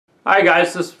Hi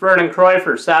guys, this is Vernon Croy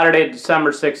for Saturday,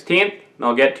 December 16th, and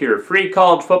I'll get to your free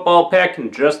college football pick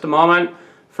in just a moment.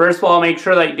 First of all, make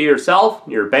sure that you do yourself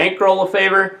and your bankroll a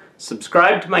favor.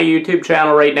 Subscribe to my YouTube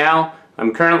channel right now.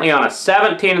 I'm currently on a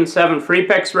 17-7 free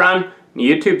picks run. And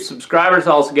YouTube subscribers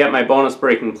also get my bonus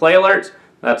breaking play alerts.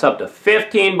 That's up to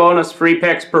 15 bonus free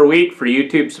picks per week for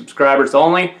YouTube subscribers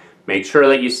only. Make sure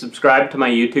that you subscribe to my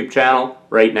YouTube channel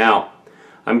right now.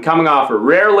 I'm coming off a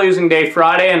rare losing day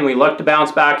Friday, and we look to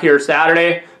bounce back here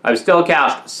Saturday. I've still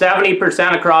cashed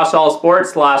 70% across all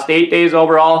sports the last 8 days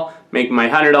overall, making my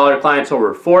 $100 clients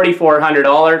over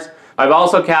 $4,400. I've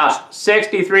also cashed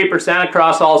 63%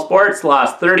 across all sports the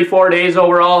last 34 days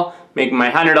overall, making my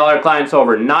 $100 clients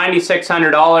over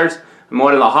 $9,600. I'm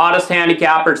one of the hottest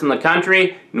handicappers in the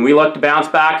country, and we look to bounce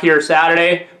back here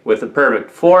Saturday with a perfect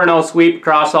 4-0 sweep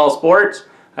across all sports.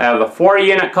 I have a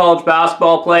 4-unit college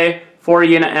basketball play,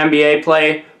 4-unit NBA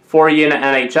play, 4-unit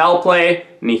NHL play,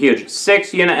 and a huge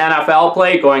 6-unit NFL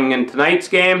play going in tonight's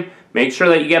game. Make sure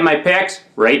that you get my picks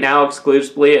right now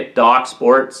exclusively at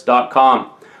DocSports.com.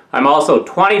 I'm also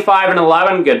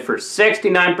 25-11, good for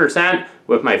 69%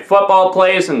 with my football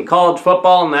plays in college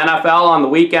football and the NFL on the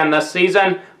weekend this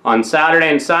season, on Saturday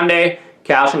and Sunday,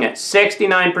 cashing at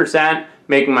 69%,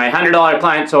 making my $100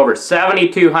 clients over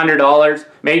 $7,200.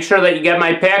 Make sure that you get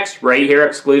my picks right here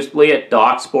exclusively at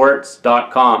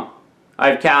DocSports.com.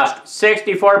 I've cashed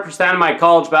 64% of my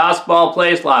college basketball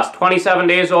plays last 27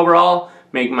 days overall,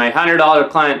 making my $100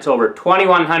 clients over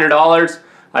 $2,100.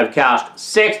 I've cashed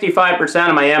 65%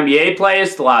 of my NBA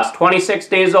plays the last 26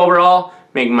 days overall,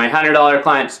 making my $100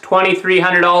 clients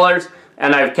 $2,300.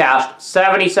 And I've cashed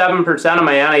 77% of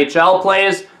my NHL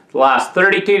plays the last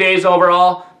 32 days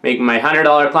overall, making my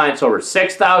 $100 clients over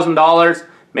 $6,000.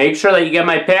 Make sure that you get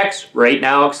my picks right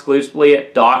now exclusively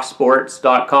at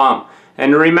DocSports.com.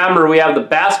 And remember, we have the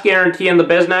best guarantee in the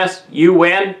business. You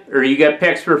win or you get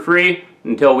picks for free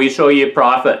until we show you a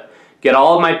profit. Get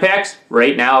all of my picks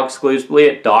right now exclusively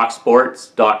at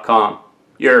DocSports.com.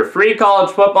 Your free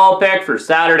college football pick for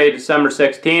Saturday, December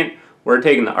 16th. We're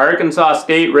taking the Arkansas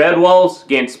State Red Wolves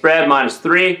against spread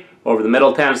 -3 over the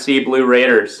Middle Tennessee Blue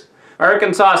Raiders.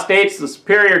 Arkansas State's the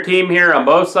superior team here on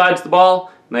both sides of the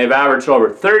ball, and they've averaged over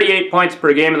 38 points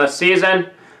per game in the season,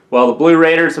 while the Blue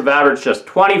Raiders have averaged just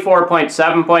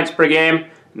 24.7 points per game,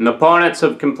 and opponents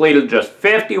have completed just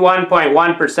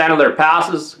 51.1% of their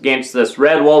passes against this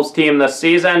Red Wolves team this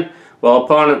season, while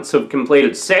opponents have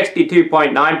completed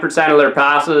 62.9% of their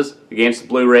passes against the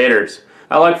Blue Raiders.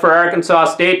 I look for Arkansas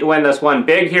State to win this one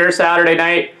big here Saturday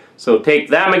night, so take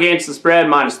them against the spread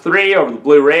 -3 over the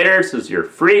Blue Raiders as your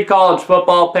free college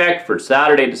football pick for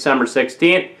Saturday, December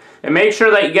 16th. And make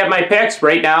sure that you get my picks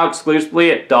right now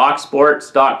exclusively at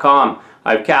DocSports.com.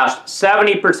 I've cashed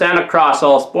 70% across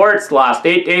all sports the last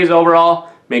 8 days overall,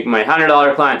 making my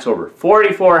 $100 clients over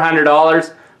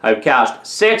 $4,400. I've cashed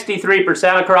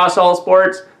 63% across all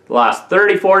sports the last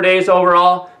 34 days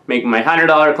overall, making my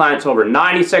 $100 clients over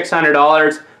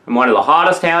 $9,600. I'm one of the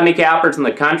hottest handicappers in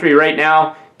the country right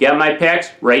now. Get my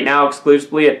picks right now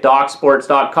exclusively at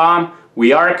DocSports.com.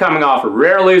 We are coming off a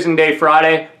rare losing day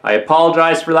Friday. I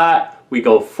apologize for that. We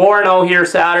go 4-0 here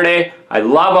Saturday. I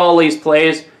love all these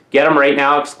plays. Get them right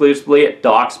now exclusively at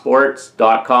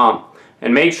DocSports.com.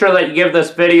 And make sure that you give this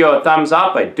video a thumbs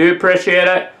up. I do appreciate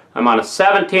it. I'm on a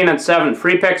 17-7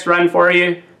 free picks run for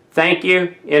you. Thank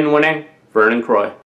you. In winning, Vernon Croy.